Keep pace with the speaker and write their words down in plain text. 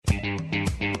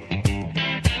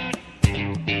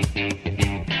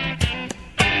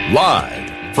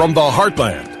Live from the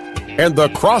heartland and the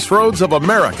crossroads of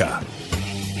America,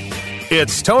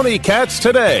 it's Tony Katz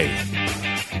Today.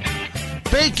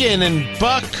 Bacon and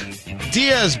Buck,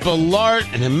 Diaz,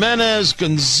 Ballart, and Jimenez,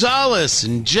 Gonzalez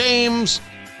and James,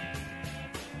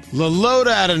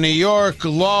 LaLota out of New York,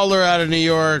 Lawler out of New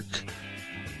York,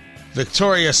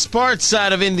 Victoria Spartz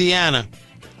out of Indiana.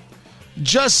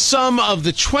 Just some of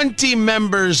the 20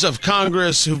 members of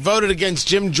Congress who voted against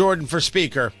Jim Jordan for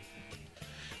Speaker.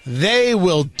 They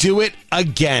will do it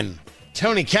again.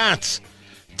 Tony Katz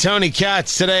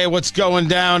today. What's going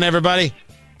down, everybody?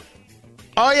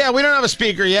 Oh, yeah, we don't have a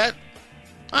speaker yet.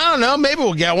 I don't know. Maybe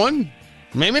we'll get one.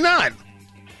 Maybe not.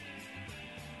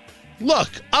 Look,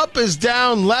 up is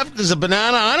down, left is a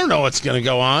banana. I don't know what's going to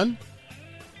go on.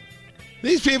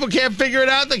 These people can't figure it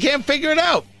out. They can't figure it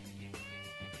out.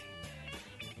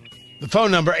 The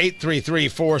phone number,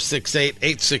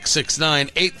 833-468-8669,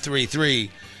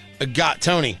 833 got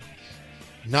Tony.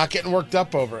 Not getting worked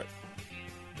up over it.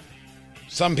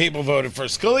 Some people voted for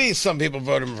Scalise. Some people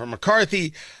voted for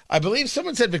McCarthy. I believe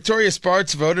someone said Victoria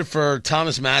Spartz voted for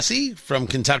Thomas Massie from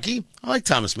Kentucky. I like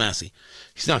Thomas Massie.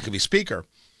 He's not going to be Speaker.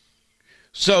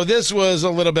 So this was a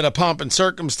little bit of pomp and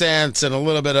circumstance and a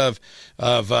little bit of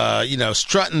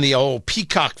strutting the old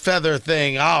peacock feather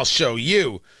thing. I'll show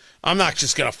you. I'm not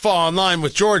just going to fall in line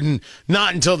with Jordan,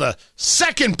 not until the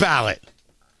second ballot.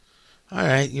 All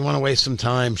right, you want to waste some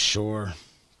time? Sure.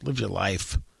 Live your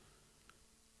life.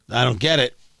 I don't get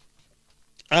it.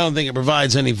 I don't think it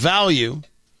provides any value.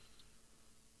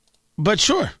 But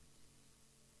sure.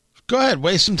 Go ahead,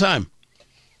 waste some time.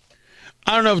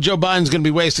 I don't know if Joe Biden's going to be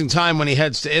wasting time when he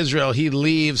heads to Israel. He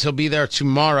leaves. He'll be there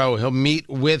tomorrow. He'll meet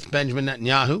with Benjamin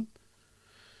Netanyahu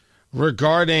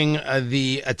regarding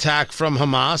the attack from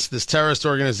Hamas, this terrorist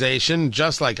organization,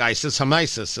 just like ISIS,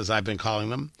 Hamisis, as I've been calling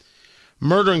them,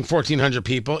 murdering 1,400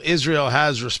 people. Israel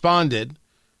has responded.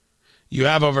 You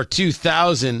have over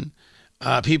 2,000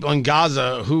 people in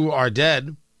Gaza who are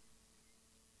dead.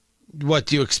 What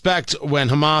do you expect when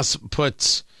Hamas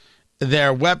puts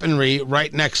their weaponry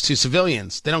right next to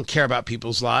civilians? They don't care about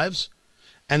people's lives.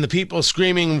 And the people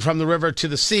screaming from the river to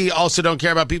the sea also don't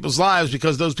care about people's lives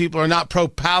because those people are not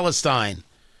pro-Palestine.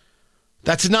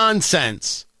 That's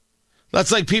nonsense.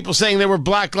 That's like people saying they were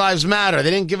Black Lives Matter.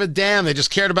 They didn't give a damn. They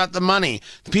just cared about the money.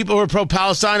 The people who are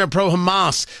pro-Palestine are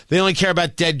pro-Hamas. They only care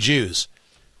about dead Jews.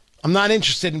 I'm not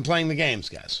interested in playing the games,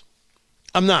 guys.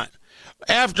 I'm not.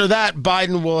 After that,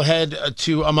 Biden will head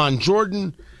to Amman,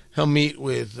 Jordan. He'll meet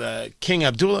with King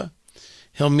Abdullah.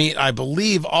 He'll meet, I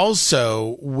believe,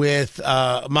 also with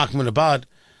Mahmoud Abbas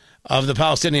of the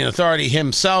Palestinian Authority,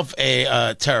 himself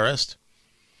a terrorist.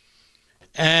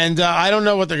 And I don't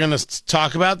know what they're going to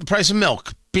talk about. The price of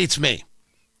milk beats me.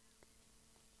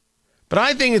 But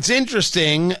I think it's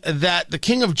interesting that the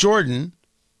King of Jordan,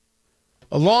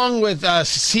 along with,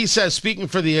 he says, speaking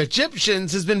for the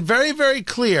Egyptians, has been very, very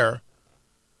clear.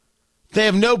 They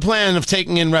have no plan of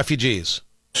taking in refugees.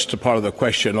 Just a part of the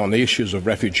question on the issues of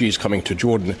refugees coming to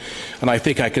Jordan, and I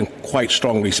think I can quite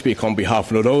strongly speak on behalf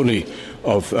not only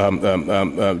of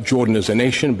Jordan as a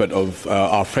nation, but of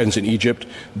our friends in Egypt.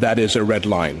 That is a red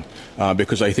line,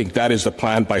 because I think that is the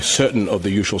plan by certain of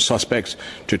the usual suspects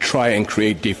to try and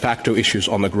create de facto issues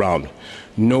on the ground.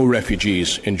 No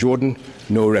refugees in Jordan,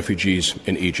 no refugees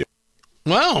in Egypt.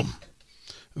 Well,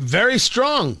 very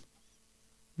strong.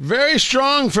 Very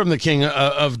strong from the King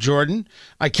of Jordan.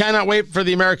 I cannot wait for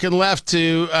the American left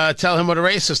to tell him what a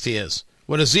racist he is,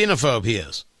 what a xenophobe he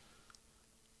is.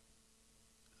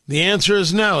 The answer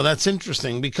is no. That's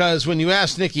interesting, because when you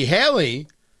ask Nikki Haley,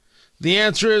 the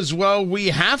answer is, well, we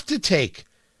have to take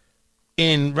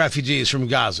in refugees from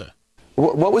Gaza.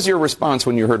 What was your response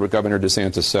when you heard what Governor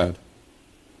DeSantis said?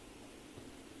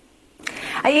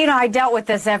 I dealt with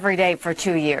this every day for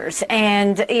 2 years.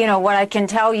 And, what I can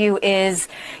tell you is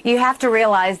you have to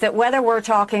realize that whether we're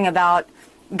talking about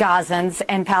Gazans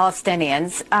and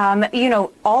Palestinians,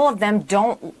 all of them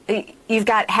don't. You've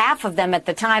got half of them at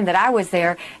the time that I was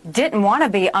there didn't want to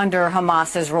be under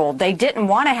Hamas's rule. They didn't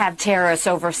want to have terrorists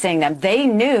overseeing them. They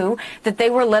knew that they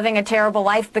were living a terrible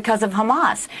life because of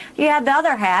Hamas. You had the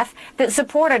other half that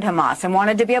supported Hamas and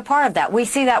wanted to be a part of that. We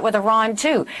see that with Iran,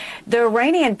 too. The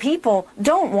Iranian people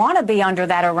don't want to be under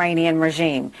that Iranian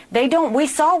regime. They don't. We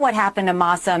saw what happened to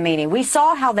Masa Amini. We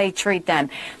saw how they treat them.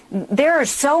 There are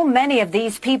so many of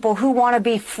these people who want to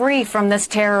be free from this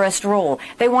terrorist rule.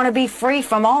 They want to be free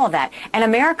from all of that. And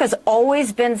America's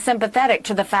always been sympathetic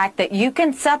to the fact that you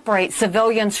can separate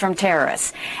civilians from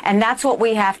terrorists. And that's what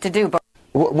we have to do.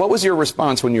 What was your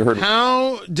response when you heard?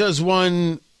 How does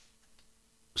one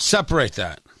separate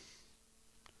that?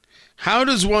 How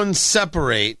does one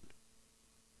separate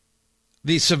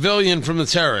the civilian from the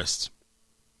terrorist?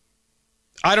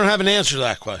 I don't have an answer to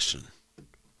that question.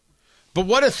 But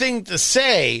what a thing to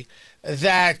say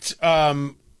that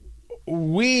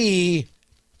we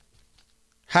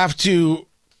have to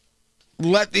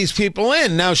let these people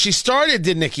in. Now,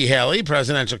 did Nikki Haley,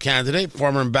 presidential candidate,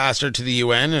 former ambassador to the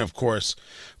UN, and of course,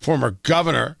 former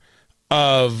governor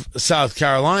of South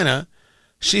Carolina.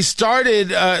 She started,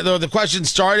 though the question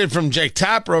started from Jake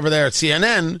Tapper over there at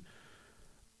CNN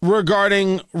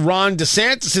regarding Ron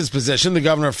DeSantis' position, the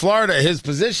governor of Florida, his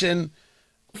position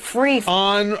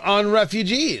on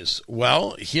refugees.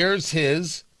 Well, here's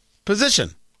his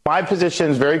position. My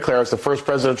position is very clear. It's the first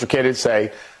presidential candidate to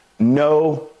say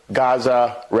no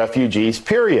Gaza refugees,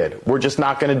 period. We're just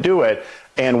not going to do it.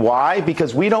 And why?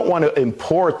 Because we don't want to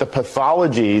import the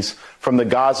pathologies from the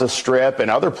Gaza Strip and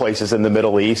other places in the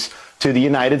Middle East to the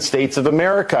United States of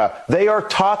America. They are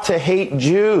taught to hate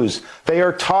Jews. They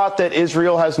are taught that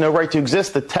Israel has no right to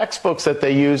exist. The textbooks that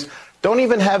they use don't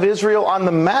even have Israel on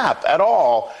the map at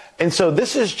all. And so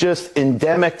this is just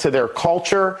endemic to their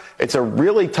culture. It's a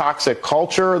really toxic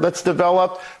culture that's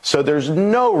developed. So there's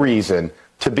no reason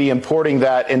to be importing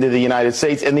that into the United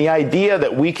States. And the idea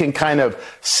that we can kind of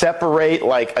separate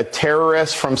like a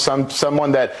terrorist from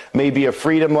someone that may be a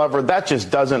freedom lover, that just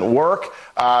doesn't work.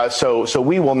 So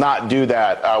we will not do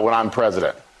that when I'm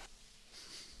president.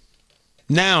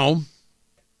 Now,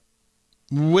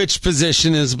 which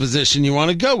position is the position you want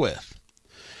to go with?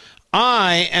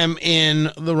 I am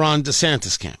in the Ron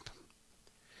DeSantis camp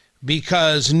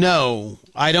because, no,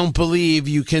 I don't believe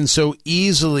you can so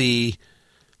easily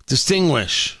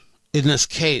distinguish in this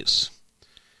case.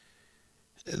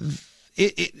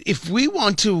 If we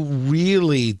want to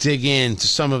really dig into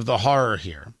some of the horror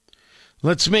here,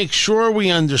 let's make sure we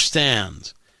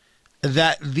understand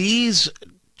that these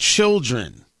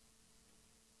children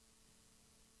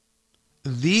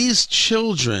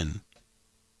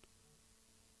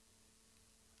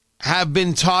have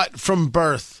been taught from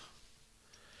birth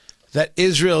that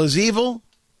Israel is evil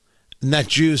and that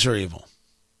Jews are evil.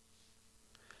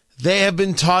 They have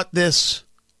been taught this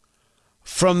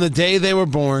from the day they were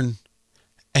born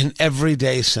and every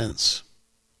day since.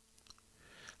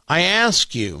 I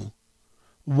ask you,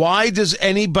 why does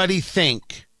anybody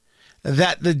think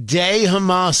that the day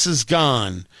Hamas is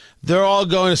gone, they're all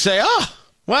going to say, oh,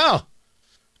 well,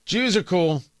 Jews are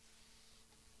cool?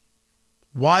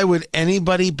 Why would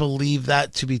anybody believe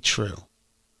that to be true?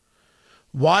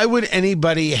 Why would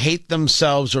anybody hate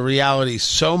themselves or reality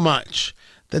so much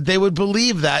that they would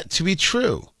believe that to be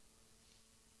true?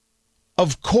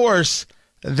 Of course,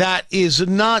 that is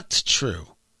not true.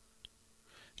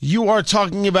 You are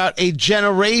talking about a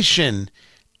generation,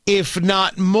 if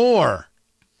not more,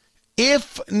 to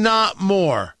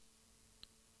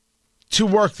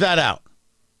work that out.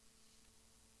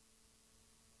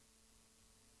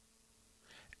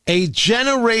 A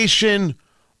generation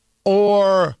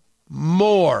or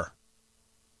more.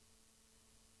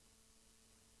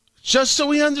 Just so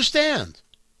we understand.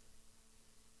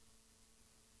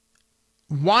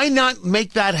 Why not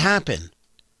make that happen?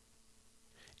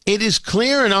 It is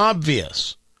clear and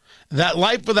obvious that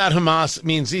life without Hamas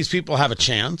means these people have a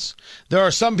chance. There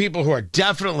are some people who are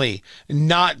definitely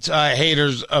not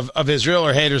haters of Israel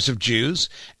or haters of Jews,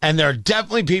 and there are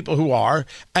definitely people who are,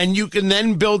 and you can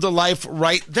then build a life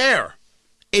right there.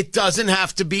 It doesn't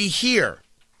have to be here.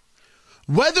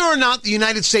 Whether or not the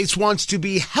United States wants to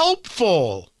be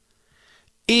helpful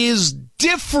is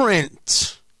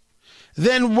different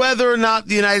than whether or not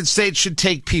the United States should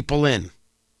take people in.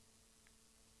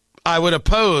 I would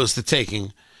oppose the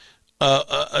taking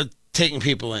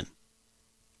people in.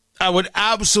 I would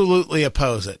absolutely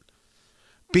oppose it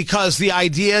because the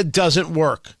idea doesn't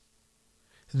work.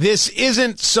 This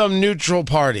isn't some neutral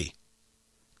party.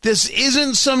 This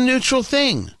isn't some neutral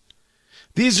thing.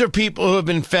 These are people who have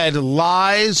been fed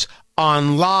lies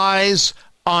on lies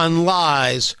on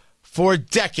lies for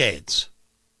decades.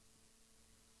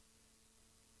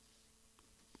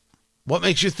 What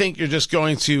makes you think you're just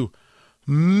going to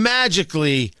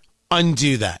magically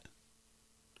undo that?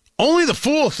 Only the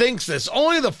fool thinks this.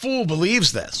 Only the fool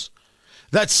believes this.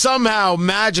 That somehow,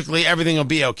 magically, everything will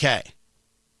be okay.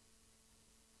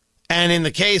 And in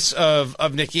the case of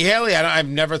Nikki Haley, I've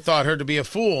never thought her to be a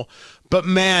fool. But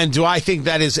man, do I think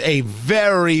that is a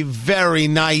very, very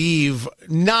naive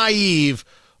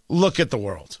look at the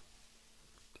world.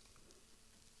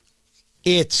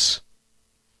 It's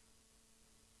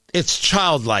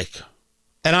childlike.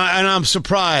 And I'm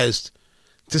surprised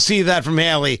to see that from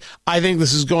Haley. I think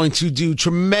this is going to do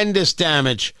tremendous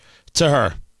damage to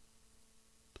her.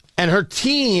 And her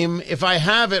team, if I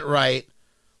have it right,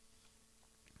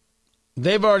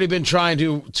 they've already been trying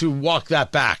to walk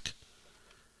that back.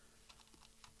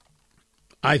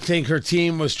 I think her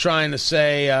team was trying to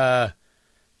say that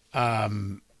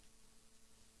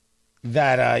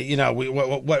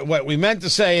what we meant to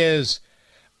say is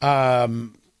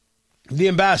the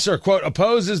ambassador, quote,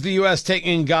 opposes the U.S.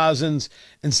 taking in Gazans,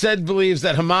 instead believes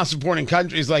that Hamas-supporting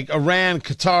countries like Iran,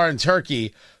 Qatar, and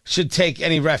Turkey should take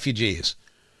any refugees.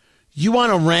 You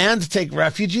want Iran to take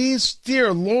refugees?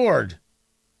 Dear Lord.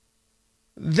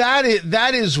 That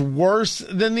is worse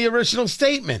than the original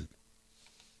statement.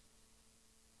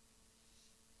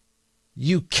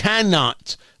 You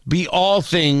cannot be all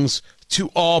things to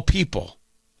all people.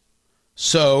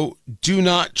 So do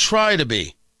not try to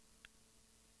be.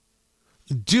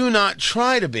 Do not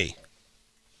try to be.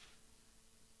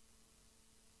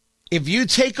 If you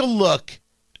take a look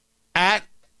at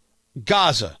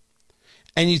Gaza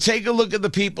and you take a look at the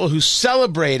people who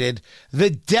celebrated the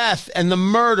death and the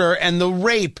murder and the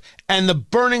rape and the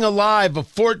burning alive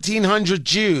of 1,400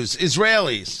 Jews,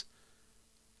 Israelis,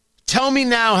 tell me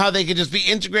now how they could just be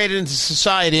integrated into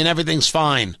society and everything's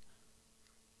fine.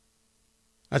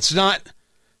 That's not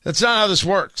how this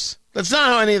works. That's not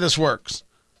how any of this works.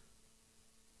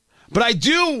 But I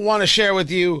do want to share with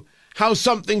you how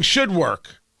something should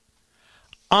work.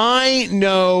 I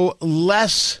know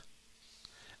less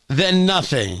than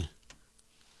nothing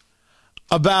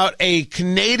about a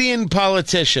Canadian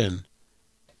politician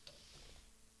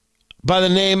by the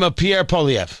name of Pierre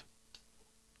Poilievre.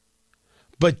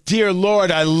 But dear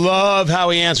Lord, I love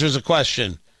how he answers a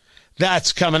question.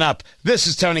 That's coming up. This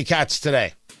is Tony Katz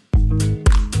Today.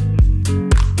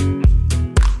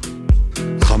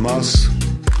 Hamas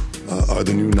are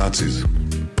the new Nazis.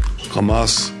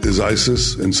 Hamas is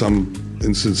ISIS, in some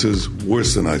instances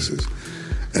worse than ISIS.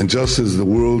 And just as the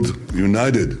world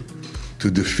united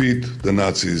to defeat the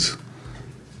Nazis,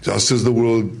 just as the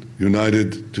world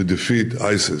united to defeat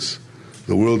ISIS,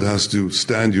 the world has to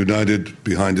stand united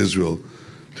behind Israel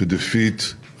to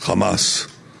defeat Hamas.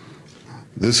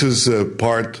 This is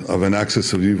part of an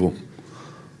axis of evil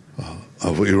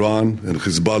of Iran and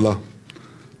Hezbollah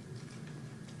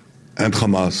and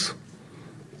Hamas.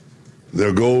 Their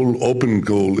open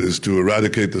goal, is to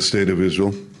eradicate the state of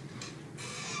Israel.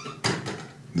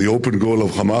 The open goal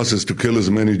of Hamas is to kill as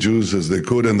many Jews as they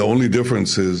could, and the only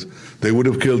difference is they would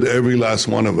have killed every last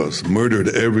one of us, murdered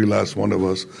every last one of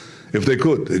us, if they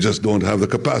could. They just don't have the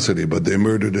capacity, but they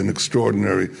murdered an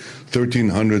extraordinary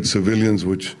 1,300 civilians,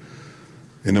 which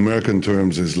in American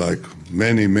terms is like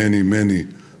many, many, many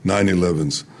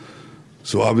 9/11s.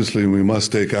 So obviously we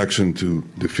must take action to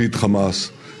defeat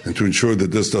Hamas and to ensure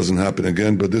that this doesn't happen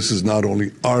again. But this is not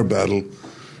only our battle,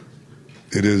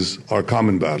 it is our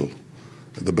common battle,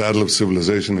 the battle of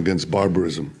civilization against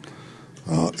barbarism.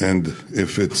 And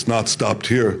if it's not stopped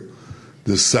here,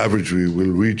 this savagery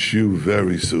will reach you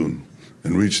very soon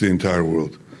and reach the entire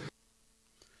world.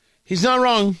 He's not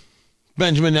wrong.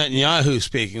 Benjamin Netanyahu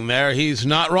speaking there. He's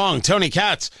not wrong. Tony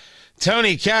Katz.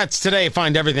 Tony Katz Today.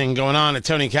 Find everything going on at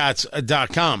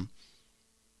TonyKatz.com.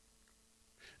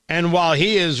 And while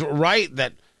he is right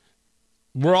that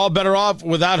we're all better off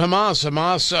without Hamas,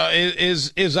 Hamas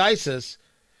is ISIS,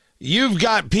 you've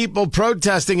got people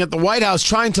protesting at the White House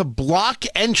trying to block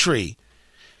entry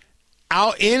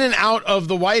in and out of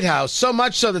the White House, so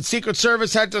much so that Secret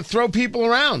Service had to throw people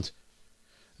around.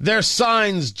 Their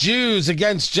signs, Jews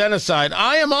against genocide.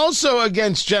 I am also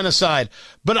against genocide,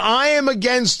 but I am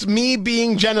against me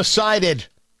being genocided.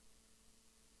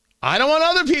 I don't want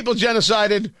other people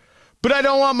genocided, but I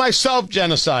don't want myself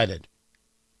genocided.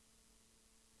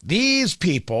 These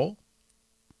people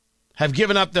have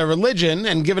given up their religion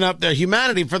and given up their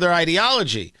humanity for their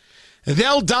ideology.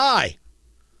 They'll die.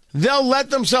 They'll let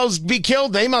themselves be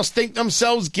killed. They must think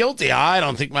themselves guilty. I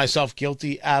don't think myself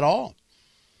guilty at all.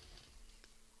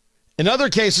 In other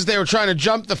cases, they were trying to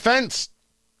jump the fence,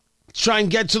 try and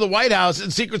get to the White House,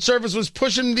 and Secret Service was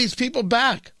pushing these people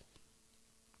back.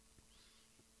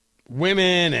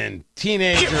 Women and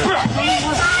teenagers. They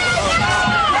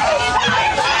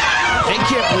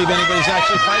can't believe anybody's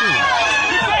actually fighting them.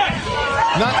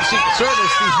 Not the Secret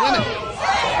Service, these women.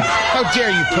 How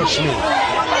dare you push me?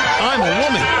 I'm a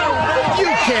woman. You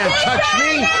can't touch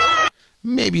me.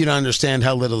 Maybe you don't understand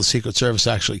how little the Secret Service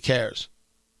actually cares.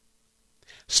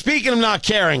 Speaking of not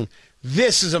caring,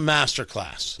 this is a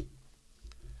masterclass.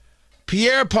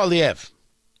 Pierre Poilievre.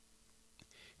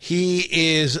 He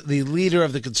is the leader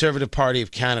of the Conservative Party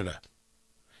of Canada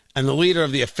and the leader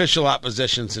of the official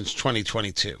opposition since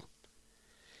 2022.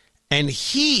 And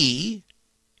he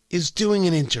is doing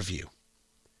an interview.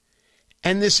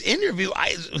 And this interview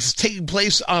was taking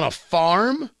place on a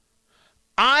farm.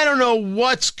 I don't know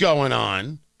what's going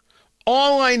on.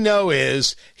 All I know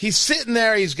is he's sitting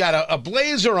there, he's got a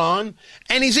blazer on,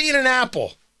 and he's eating an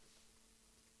apple.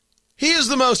 He is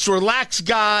the most relaxed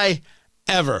guy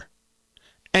ever.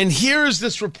 And here's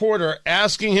this reporter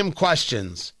asking him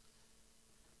questions.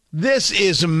 This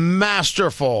is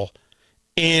masterful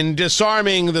in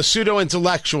disarming the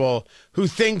pseudo-intellectual who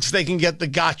thinks they can get the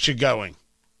gotcha going.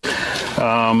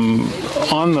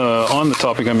 On the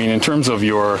topic, I mean, in terms of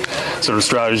your sort of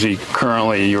strategy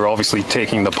currently, you're obviously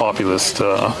taking the populist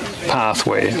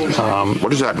pathway. What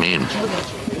does that mean?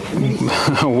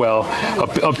 Well,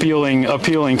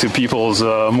 appealing to people's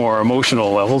more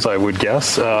emotional levels, I would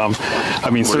guess. I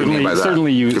mean,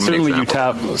 certainly you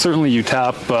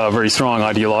tap very strong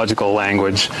ideological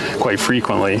language quite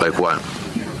frequently. Like what?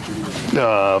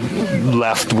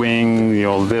 Left wing,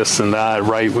 this and that,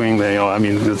 right wing. I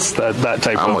mean, it's that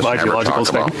type of ideological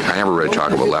spectrum. I never really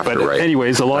talk about left or right.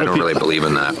 Anyways, I don't really believe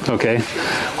in that. Okay,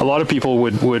 a lot of people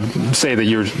would say that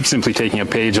you're simply taking a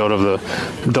page out of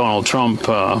the Donald Trump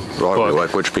book.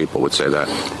 Like which people would say that?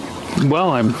 Well,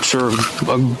 I'm sure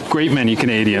a great many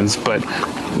Canadians, but...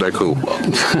 Like who?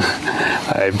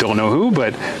 I don't know who,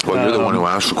 but... Well, you're the one who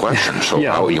asked the question,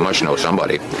 so you must know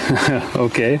somebody.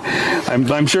 Okay.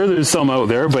 I'm sure there's some out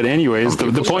there, but anyways,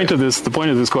 the point of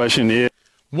this question is...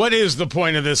 What is the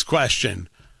point of this question?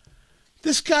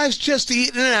 This guy's just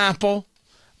eating an apple.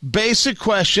 Basic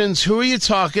questions. Who are you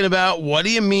talking about? What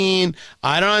do you mean?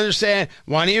 I don't understand.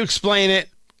 Why don't you explain it?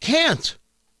 Can't.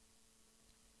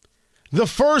 The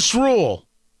first rule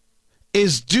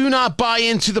is do not buy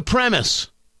into the premise.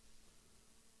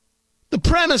 The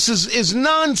premise is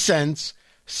nonsense.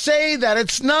 Say that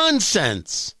it's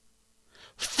nonsense.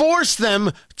 Force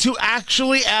them to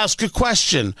actually ask a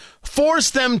question. Force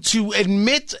them to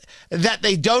admit that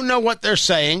they don't know what they're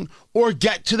saying or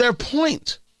get to their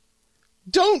point.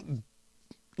 Don't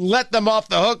let them off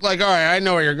the hook like, all right, I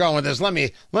know where you're going with this. Let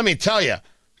me tell you.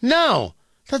 No,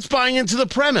 that's buying into the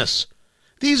premise.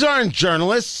 These aren't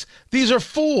journalists. These are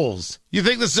fools. You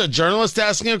think this is a journalist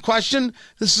asking a question?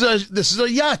 This is a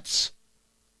yutz.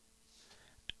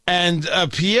 And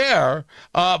Pierre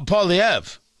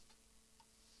Poilievre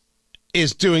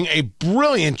is doing a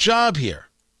brilliant job here.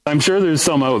 I'm sure there's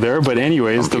some out there, but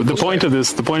anyways, the point of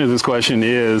this question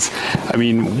is, I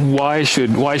mean, why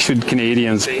should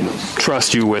Canadians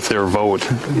trust you with their vote,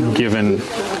 given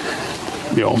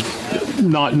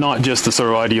not just the sort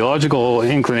of ideological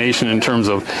inclination in terms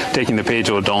of taking the page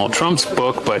out of Donald Trump's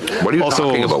book, but what are you also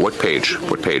talking about? What page?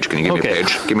 What page? Can you give me a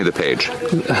page? Give me the page.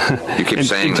 You keep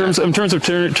saying in terms of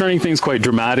turning things quite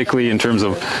dramatically in terms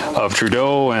of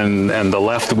Trudeau and the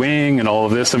left wing and all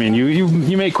of this. I mean,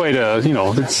 you make quite a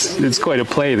it's quite a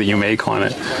play that you make on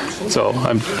it. So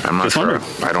I'm not sure.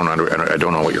 I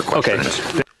don't know what your question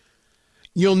is.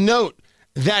 You'll note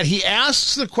that he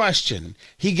asks the question,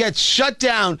 he gets shut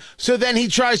down, so then he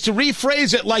tries to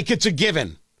rephrase it like it's a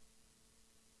given.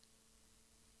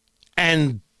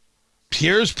 And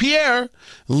here's Pierre,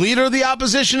 leader of the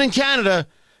opposition in Canada,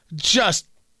 just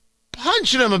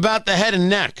punching him about the head and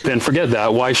neck. Then forget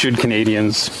that. Why should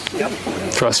Canadians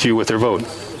trust you with their vote?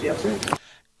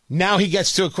 Now he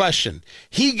gets to a question.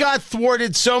 He got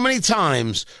thwarted so many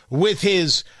times with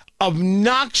his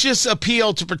obnoxious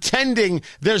appeal to pretending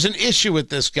there's an issue with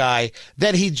this guy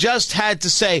that he just had to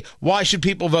say, why should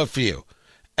people vote for you?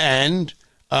 And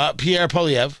Pierre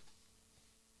Poilievre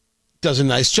does a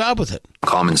nice job with it.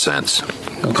 Common sense.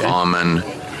 Okay. Common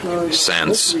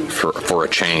sense for a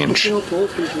change.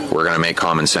 We're going to make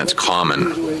common sense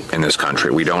common in this country.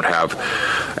 We don't have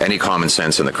any common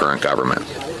sense in the current government.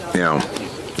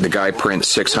 The guy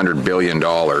prints $600 billion,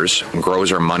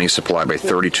 grows our money supply by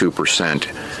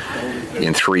 32%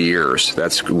 in 3 years.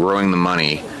 That's growing the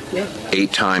money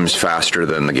 8 times faster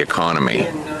than the economy.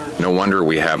 No wonder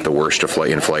we have the worst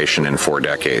inflation in 4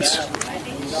 decades.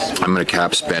 I'm going to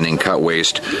cap spending, cut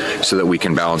waste, so that we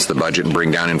can balance the budget and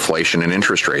bring down inflation and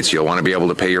interest rates. You'll want to be able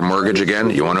to pay your mortgage again?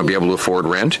 You want to be able to afford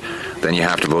rent? Then you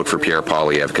have to vote for Pierre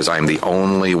Poilievre, because I'm the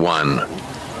only one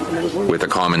with a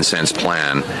common sense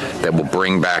plan that will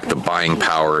bring back the buying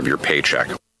power of your paycheck.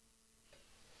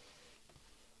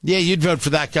 Yeah, you'd vote for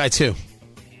that guy too.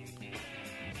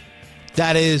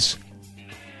 That is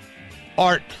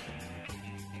art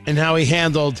and how he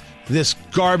handled this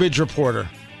garbage reporter.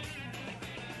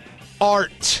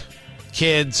 Art,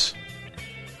 kids.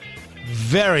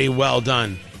 Very well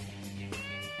done.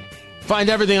 Find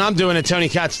everything I'm doing at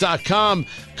TonyKatz.com.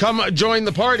 Come join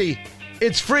the party.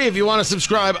 It's free if you want to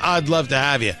subscribe. I'd love to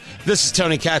have you. This is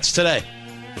Tony Katz Today.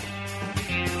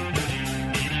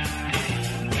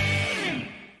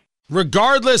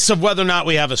 Regardless of whether or not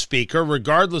we have a speaker,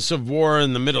 regardless of war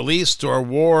in the Middle East or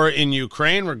war in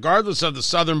Ukraine, regardless of the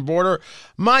southern border,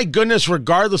 my goodness,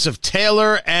 regardless of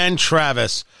Taylor and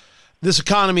Travis, this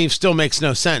economy still makes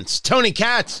no sense. Tony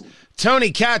Katz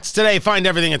today. Find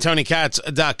everything at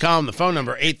TonyKatz.com. The phone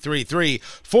number,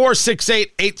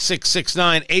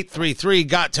 833-468-8669, 833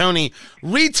 Got Tony.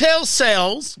 Retail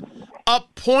sales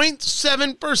up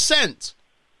 0.7%.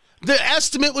 The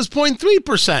estimate was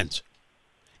 0.3%.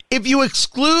 If you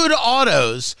exclude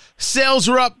autos, sales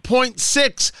are up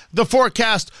 0.6. The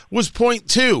forecast was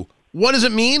 0.2. What does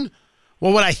it mean?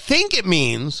 Well, what I think it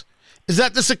means is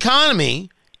that this economy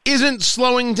isn't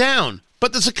slowing down,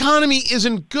 but this economy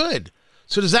isn't good.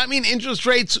 So does that mean interest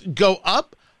rates go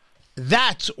up?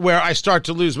 That's where I start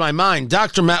to lose my mind.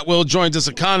 Dr. Matt Will joins us,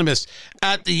 economist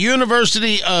at the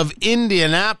University of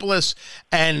Indianapolis,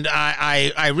 and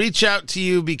I reach out to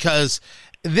you because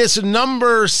this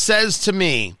number says to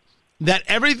me that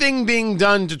everything being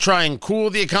done to try and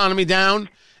cool the economy down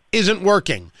isn't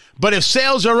working. But if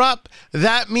sales are up,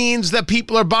 that means that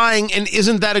people are buying, and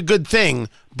isn't that a good thing?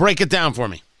 Break it down for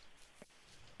me.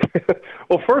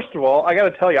 Well, first of all, I got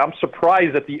to tell you, I'm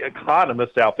surprised that the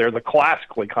economists out there, the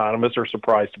classical economists, are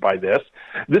surprised by this.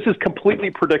 This is completely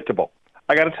predictable.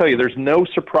 I got to tell you, there's no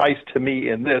surprise to me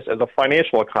in this as a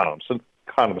financial economist.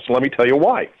 Let me tell you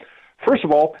why. First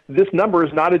of all, this number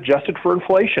is not adjusted for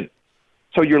inflation.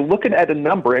 So you're looking at a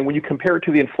number, and when you compare it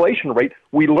to the inflation rate,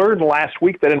 we learned last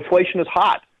week that inflation is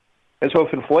hot. And so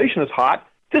if inflation is hot,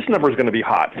 this number is going to be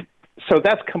hot. So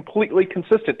that's completely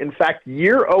consistent. In fact,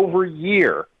 year over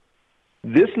year,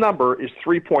 this number is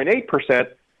 3.8%.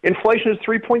 Inflation is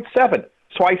 3.7%.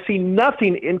 So I see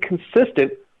nothing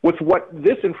inconsistent with what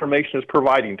this information is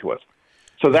providing to us.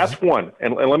 So that's one.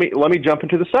 And let me jump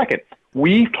into the second.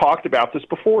 We've talked about this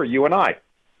before, you and I.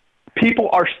 People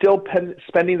are still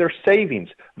spending their savings.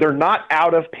 They're not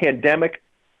out of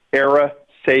pandemic-era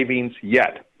savings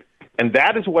yet. And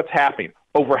that is what's happening.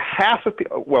 Over half of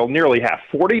people, well, nearly half,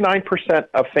 49%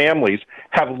 of families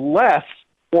have less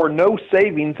or no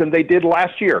savings than they did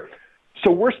last year.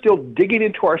 So we're still digging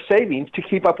into our savings to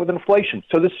keep up with inflation.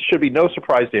 So this should be no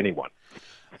surprise to anyone.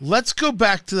 Let's go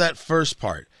back to that first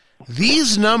part.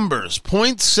 These numbers,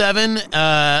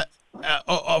 0.7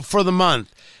 for the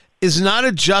month, is not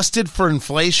adjusted for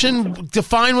inflation.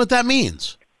 Define what that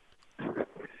means.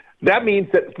 That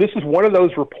means that this is one of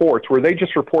those reports where they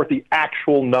just report the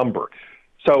actual number.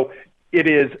 So it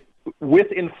is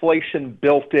with inflation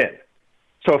built in.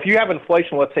 So if you have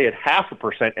inflation, let's say at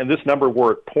 0.5%, and this number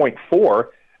were at 0.4,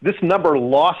 this number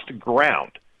lost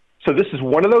ground. So this is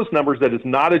one of those numbers that is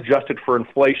not adjusted for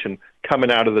inflation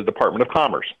coming out of the Department of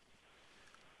Commerce.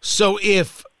 So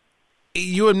if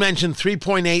you had mentioned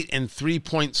 3.8 and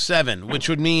 3.7, which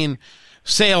would mean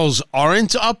sales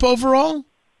aren't up overall?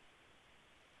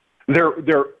 They're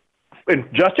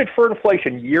adjusted for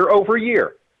inflation year over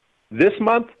year. This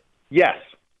month, yes.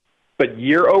 But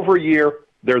year over year,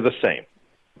 they're the same.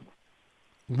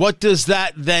 What does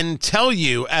that then tell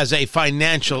you as a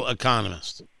financial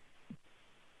economist?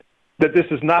 That this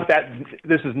is nothing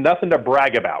to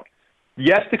brag about.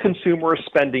 Yes, the consumer is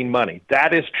spending money.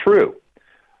 That is true.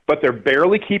 But they're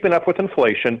barely keeping up with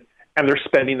inflation, and they're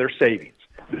spending their savings.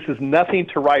 This is nothing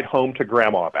to write home to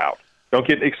grandma about. Don't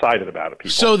get excited about it,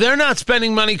 people. So they're not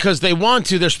spending money because they want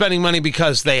to. They're spending money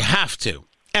because they have to.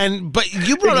 But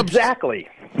you brought exactly.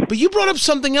 But you brought up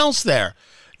something else there.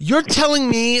 You're telling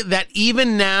me that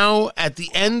even now, at the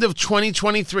end of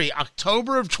 2023,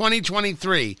 October of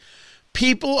 2023,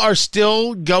 people are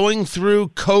still going through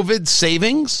COVID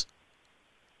savings?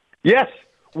 Yes,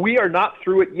 we are not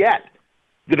through it yet.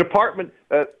 The department,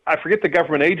 I forget the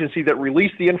government agency that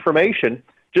released the information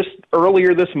just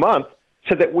earlier this month,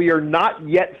 said that we are not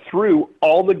yet through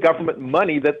all the government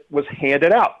money that was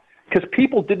handed out because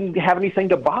people didn't have anything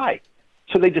to buy.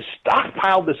 So they just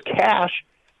stockpiled this cash,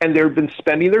 and they've been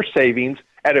spending their savings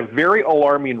at a very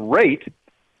alarming rate,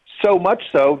 so much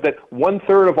so that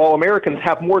 1/3 of all Americans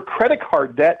have more credit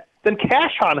card debt than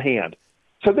cash on hand.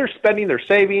 So they're spending their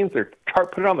savings, they're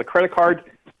putting it on the credit card.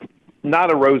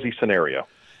 Not a rosy scenario.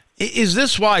 Is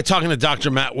this why, talking to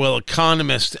Dr. Matt Will,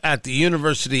 economist at the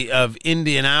University of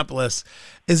Indianapolis,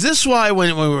 is this why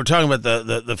when we were talking about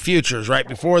the futures, right,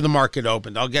 before the market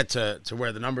opened, I'll get to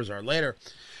where the numbers are later,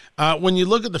 when you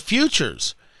look at the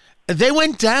futures, they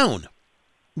went down.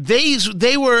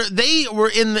 They were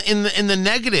in the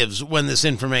negatives when this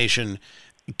information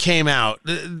came out.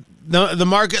 The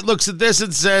market looks at this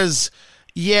and says,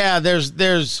 yeah,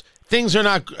 there's things are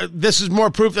not, this is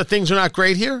more proof that things are not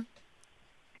great here?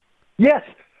 Yes,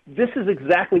 this is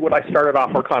exactly what I started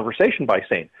off our conversation by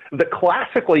saying. The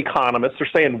classical economists are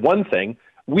saying one thing,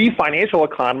 We financial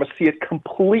economists see it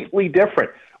completely different.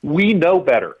 We know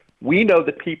better. We know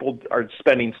that people are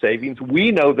spending savings.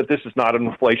 We know that this is not an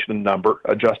inflation number,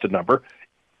 adjusted number.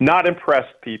 Not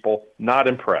impressed, people. Not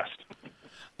impressed.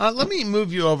 Let me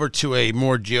move you over to a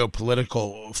more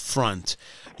geopolitical front.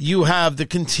 You have the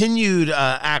continued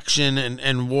action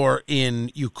and war in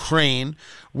Ukraine,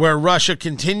 where Russia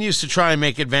continues to try and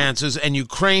make advances, and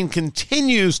Ukraine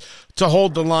continues to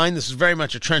hold the line. This is very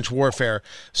much a trench warfare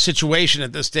situation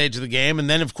at this stage of the game. And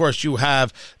then, of course, you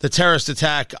have the terrorist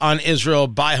attack on Israel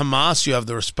by Hamas. You have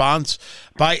the response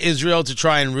by Israel to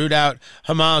try and root out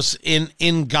Hamas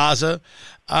in Gaza.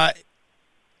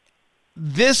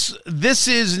 This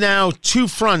is now two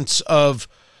fronts of,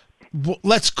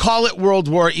 let's call it World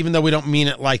War, even though we don't mean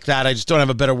it like that. I just don't have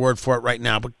a better word for it right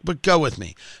now, but go with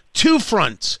me. Two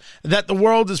fronts that the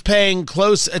world is paying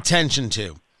close attention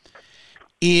to.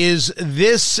 Is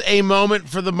this a moment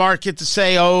for the market to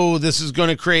say, oh, this is going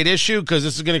to create issue because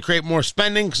this is going to create more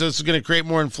spending, because this is going to create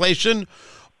more inflation?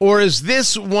 Or is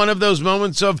this one of those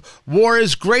moments of war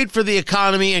is great for the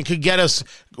economy and could get us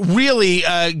really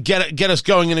get us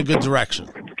going in a good direction?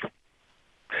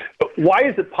 Why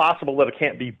is it possible that it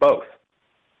can't be both?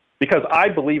 Because I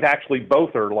believe actually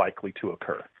both are likely to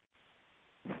occur.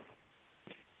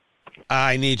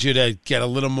 I need you to get a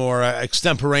little more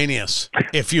extemporaneous,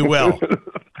 if you will.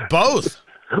 Both.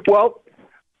 Well,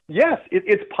 yes,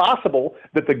 it's possible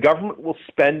that the government will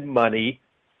spend money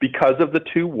because of the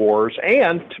two wars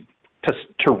and to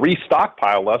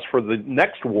restockpile us for the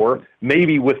next war,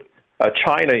 maybe with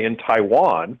China in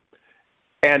Taiwan.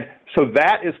 And so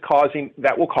that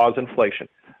will cause inflation.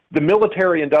 The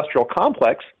military-industrial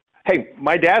complex, hey,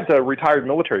 my dad's a retired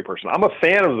military person. I'm a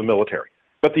fan of the military.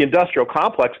 But the industrial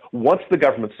complex wants the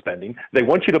government spending. They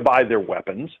want you to buy their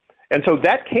weapons. And so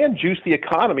that can juice the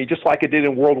economy just like it did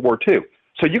in World War II.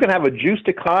 So you can have a juiced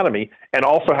economy and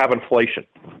also have inflation.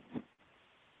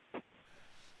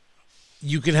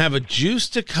 You can have a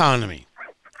juiced economy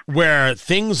where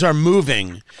things are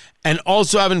moving and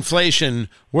also have inflation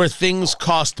where things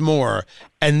cost more,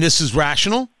 and this is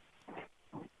rational?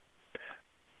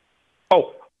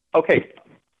 Oh, okay.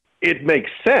 It makes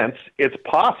sense. It's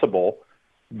possible,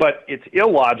 but it's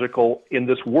illogical in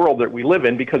this world that we live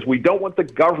in because we don't want the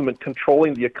government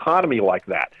controlling the economy like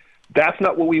that. That's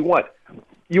not what we want.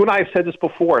 You and I have said this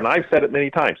before, and I've said it many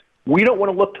times. We don't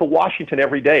want to look to Washington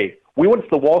every day. We want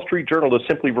the Wall Street Journal to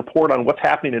simply report on what's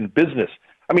happening in business.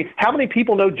 I mean, how many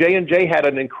people know J&J had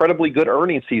an incredibly good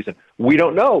earnings season? We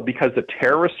don't know because the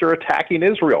terrorists are attacking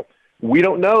Israel. We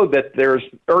don't know that there's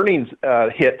earnings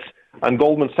hits on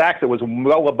Goldman Sachs that was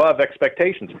well above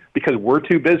expectations because we're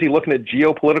too busy looking at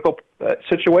geopolitical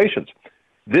situations.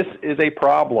 This is a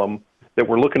problem that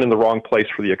we're looking in the wrong place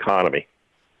for the economy.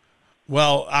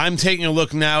 Well, I'm taking a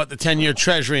look now at the 10-year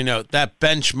Treasury note, that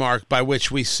benchmark by which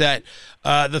we set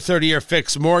the 30-year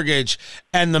fixed mortgage.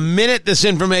 And the minute this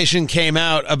information came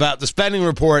out about the spending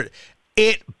report,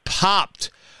 it popped.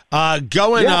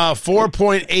 Going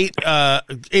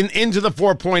 4.8 into the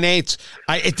 4.8s.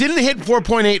 It didn't hit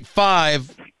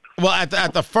 4.85, well,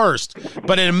 at the first,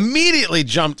 but it immediately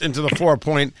jumped into the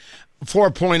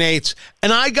 4.8s.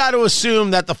 And I got to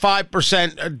assume that the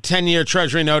 5% 10-year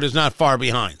Treasury note is not far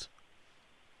behind.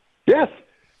 Yes.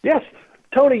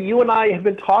 Tony, you and I have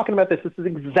been talking about this. This is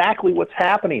exactly what's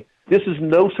happening. This is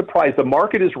no surprise. The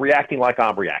market is reacting like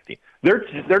I'm reacting.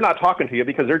 They're not talking to you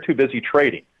because they're too busy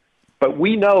trading. But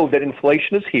we know that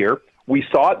inflation is here. We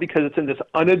saw it because it's in this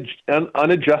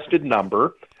unadjusted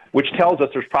number, which tells us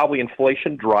there's probably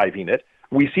inflation driving it.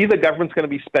 We see the government's going to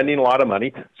be spending a lot of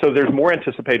money, so there's more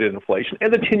anticipated inflation.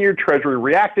 And the 10-year Treasury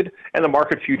reacted, and the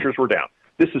market futures were down.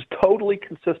 This is totally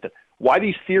consistent. Why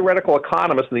these theoretical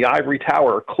economists in the ivory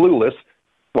tower are clueless?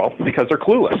 Well, because they're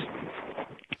clueless.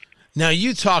 Now,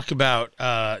 you talk about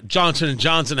Johnson &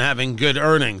 Johnson having good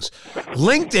earnings.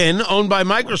 LinkedIn, owned by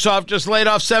Microsoft, just laid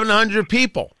off 700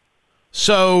 people.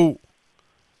 So,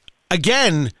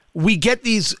 again, we get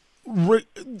these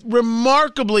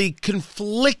remarkably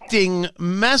conflicting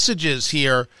messages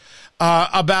here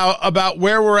about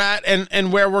where we're at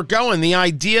and where we're going. The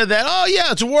idea that, oh,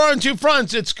 yeah, it's a war on two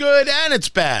fronts. It's good and it's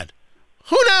bad.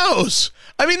 Who knows?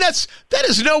 I mean, that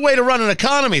is no way to run an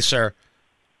economy, sir.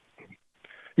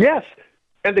 Yes,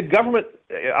 and the government,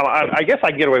 I guess I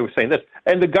can get away with saying this,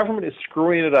 and the government is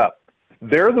screwing it up.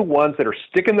 They're the ones that are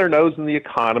sticking their nose in the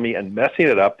economy and messing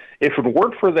it up. If it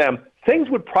worked for them, things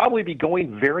would probably be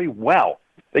going very well.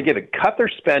 They get to cut their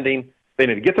spending. They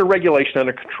need to get their regulation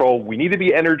under control. We need to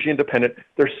be energy independent.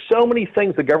 There's so many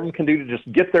things the government can do to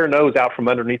just get their nose out from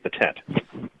underneath the tent.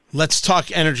 Let's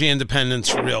talk energy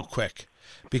independence real quick,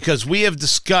 because we have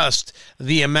discussed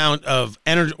the amount of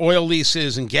oil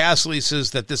leases and gas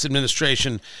leases that this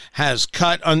administration has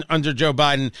cut under Joe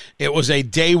Biden. It was a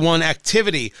day one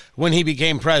activity when he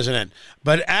became president.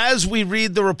 But as we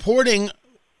read the reporting,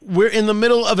 we're in the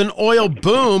middle of an oil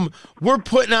boom. We're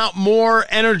putting out more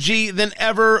energy than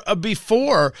ever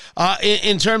before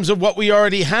in terms of what we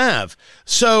already have.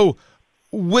 So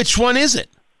which one is it?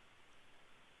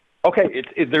 Okay,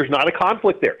 there's not a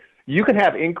conflict there. You can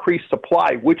have increased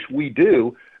supply, which we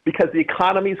do, because the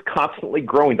economy is constantly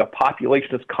growing. The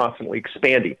population is constantly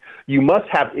expanding. You must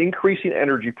have increasing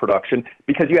energy production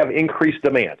because you have increased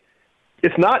demand.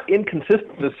 It's not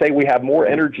inconsistent to say we have more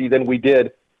energy than we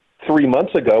did 3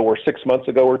 months ago or 6 months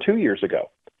ago or 2 years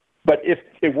ago. But if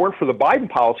it weren't for the Biden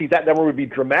policy, that number would be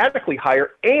dramatically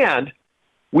higher, and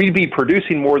we'd be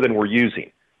producing more than we're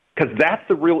using, because that's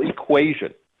the real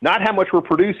equation. Not how much we're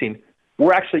producing.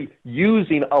 We're actually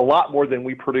using a lot more than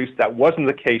we produced. That wasn't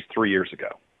the case 3 years ago.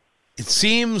 It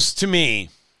seems to me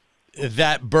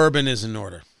that bourbon is in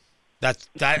order. That's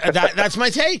my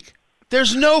take.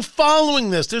 There's no following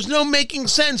this. There's no making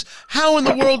sense. How in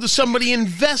the world is somebody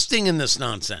investing in this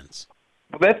nonsense?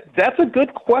 That's a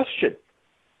good question.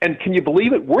 And can you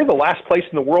believe it? We're the last place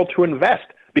in the world to invest,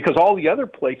 because all the other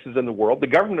places in the world, the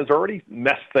government has already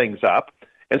messed things up.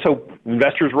 And so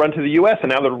investors run to the U.S., and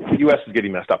now the U.S. is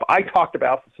getting messed up. I talked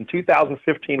about this in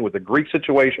 2015 with the Greek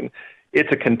situation.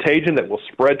 It's a contagion that will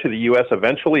spread to the U.S.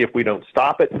 eventually if we don't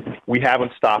stop it. We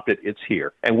haven't stopped it. It's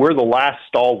here. And we're the last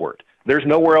stalwart. There's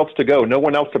nowhere else to go, no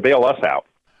one else to bail us out.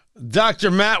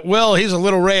 Dr. Matt Will, he's a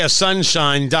little ray of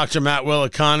sunshine. Dr. Matt Will,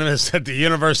 economist at the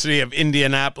University of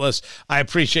Indianapolis. I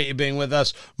appreciate you being with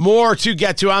us. More to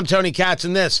get to. I'm Tony Katz,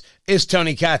 and this is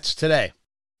Tony Katz Today.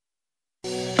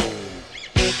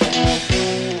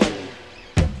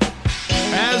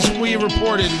 As we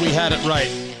reported, we had it right.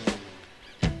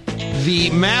 The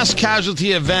mass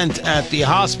casualty event at the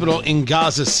hospital in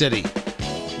Gaza City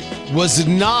was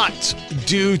not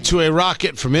due to a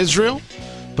rocket from Israel,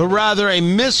 but rather a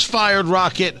misfired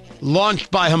rocket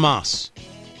launched by Hamas.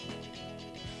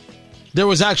 There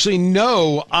was actually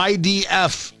no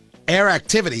IDF air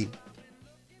activity.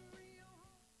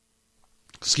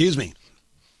 Excuse me.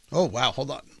 Oh, wow,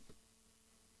 hold on.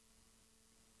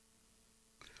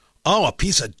 Oh, a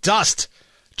piece of dust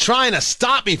trying to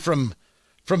stop me from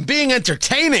being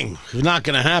entertaining. Not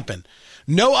going to happen.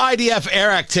 No IDF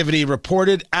air activity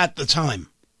reported at the time.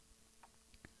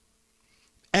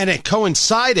 And it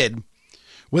coincided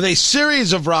with a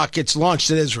series of rockets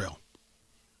launched at Israel.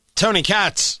 Tony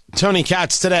Katz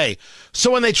Today.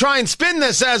 So when they try and spin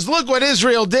this as, look what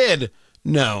Israel did.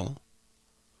 No.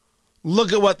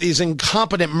 Look at what these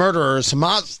incompetent murderers,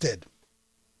 Hamas, did.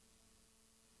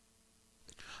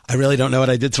 I really don't know what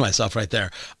I did to myself right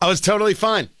there. I was totally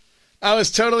fine. I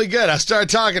was totally good. I started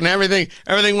talking and everything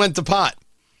went to pot.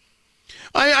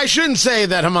 I shouldn't say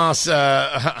that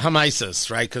ISIS,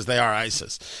 right, because they are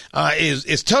ISIS,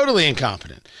 is totally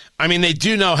incompetent. I mean, they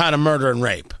do know how to murder and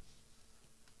rape.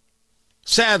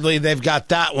 Sadly, they've got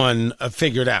that one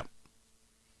figured out.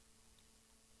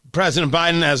 President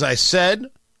Biden, as I said,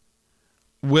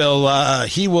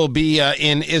 will be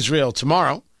in Israel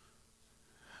tomorrow.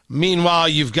 Meanwhile,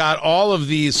 you've got all of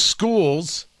these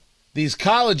schools, these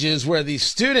colleges, where these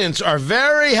students are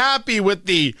very happy with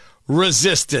the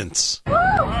resistance.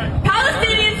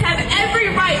 Palestinians have every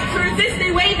right to resist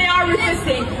the way they are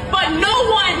resisting, but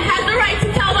no one has the right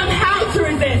to tell them how to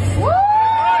resist.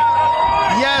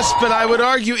 Yes, but I would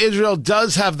argue Israel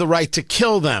does have the right to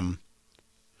kill them.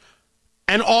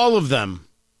 And all of them.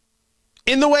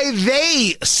 In the way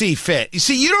they see fit. You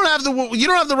see, you don't have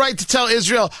the right to tell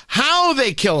Israel how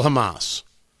they kill Hamas.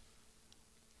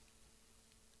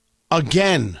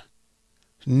 Again,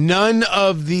 none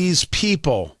of these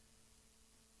people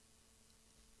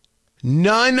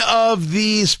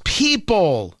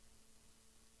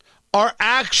are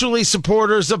actually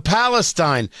supporters of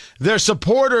Palestine. They're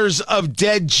supporters of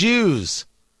dead Jews.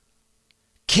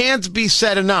 Can't be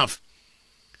said enough.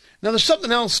 Now, there's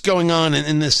something else going on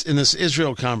in this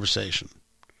Israel conversation,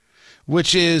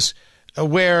 which is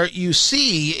where you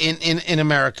see in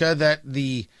America that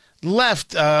the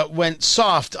left went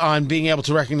soft on being able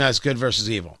to recognize good versus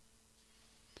evil.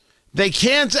 They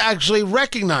can't actually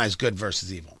recognize good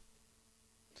versus evil.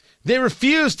 They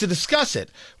refuse to discuss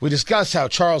it. We discussed how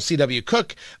Charles C.W.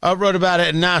 Cook wrote about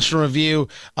it in National Review.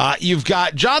 You've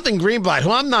got Jonathan Greenblatt,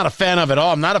 who I'm not a fan of at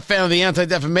all. I'm not a fan of the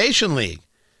Anti-Defamation League.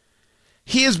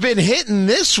 He has been hitting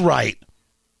this right.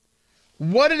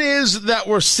 What it is that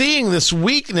we're seeing, this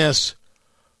weakness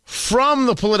from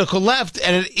the political left,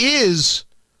 and it is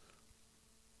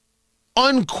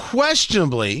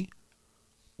unquestionably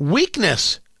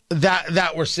weakness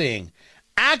that we're seeing.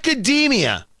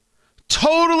 Academia,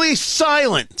 totally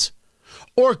silent,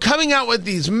 or coming out with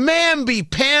these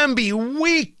mamby-pamby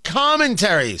weak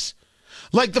commentaries,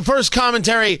 like the first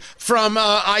commentary from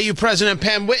IU President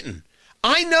Pam Whitten.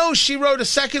 I know she wrote a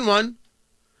second one,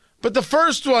 but the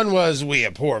first one was, we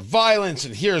abhor violence,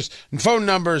 and here's phone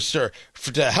numbers to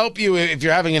help you if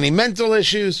you're having any mental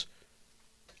issues.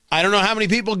 I don't know how many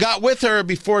people got with her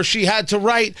before she had to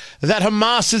write that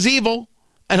Hamas is evil,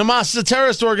 and Hamas is a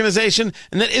terrorist organization,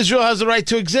 and that Israel has the right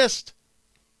to exist.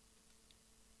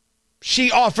 She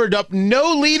offered up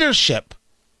no leadership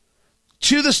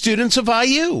to the students of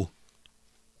IU.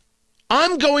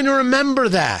 I'm going to remember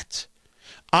that.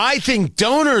 I think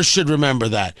donors should remember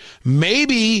that.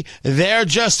 Maybe they're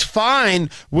just fine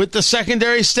with the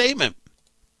secondary statement.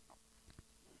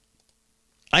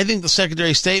 I think the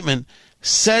secondary statement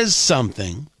says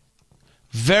something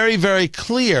very, very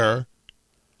clear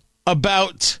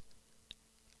about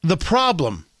the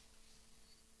problem.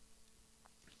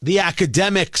 The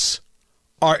academics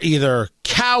are either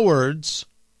cowards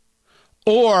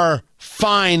or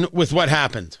fine with what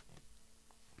happened.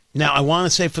 Now, I want to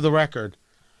say for the record,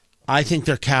 I think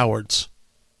they're cowards.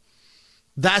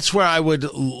 That's where I would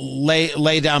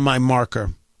lay down my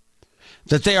marker.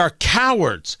 That they are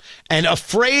cowards and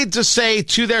afraid to say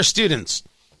to their students,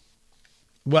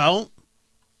 well,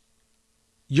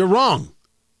 you're wrong.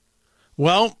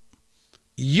 Well,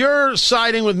 you're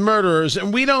siding with murderers,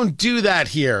 and we don't do that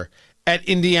here at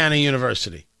Indiana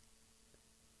University.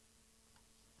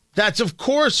 That's, of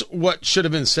course, what should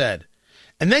have been said.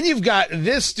 And then you've got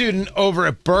this student over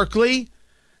at Berkeley.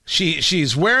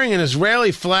 She's wearing an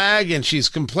Israeli flag, and she's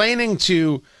complaining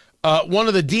to one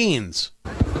of the deans.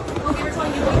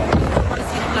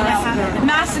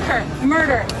 Massacre,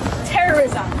 murder,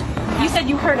 terrorism. You said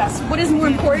you heard us. What is more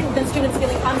important than students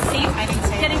feeling unsafe? I didn't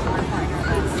say getting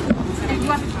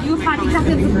you've had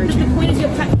exactly the point is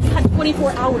you've had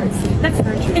 24 hours.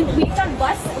 And we've done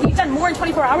less. We've done more in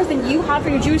 24 hours than you have for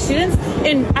your Jewish students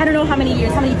in I don't know how many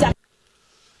years, how many decades.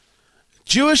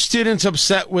 Jewish students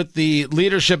upset with the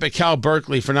leadership at Cal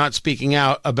Berkeley for not speaking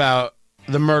out about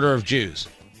the murder of Jews.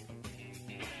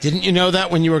 Didn't you know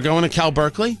that when you were going to Cal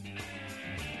Berkeley?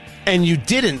 And you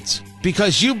didn't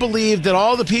because you believed that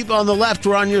all the people on the left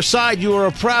were on your side. You were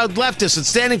a proud leftist and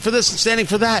standing for this and standing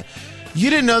for that. You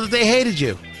didn't know that they hated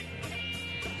you.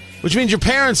 Which means your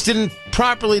parents didn't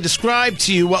properly describe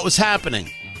to you what was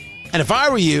happening. And if I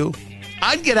were you,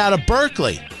 I'd get out of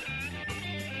Berkeley.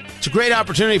 It's a great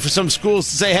opportunity for some schools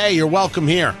to say, hey, you're welcome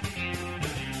here.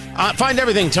 Find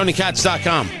everything,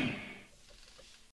 TonyKatz.com.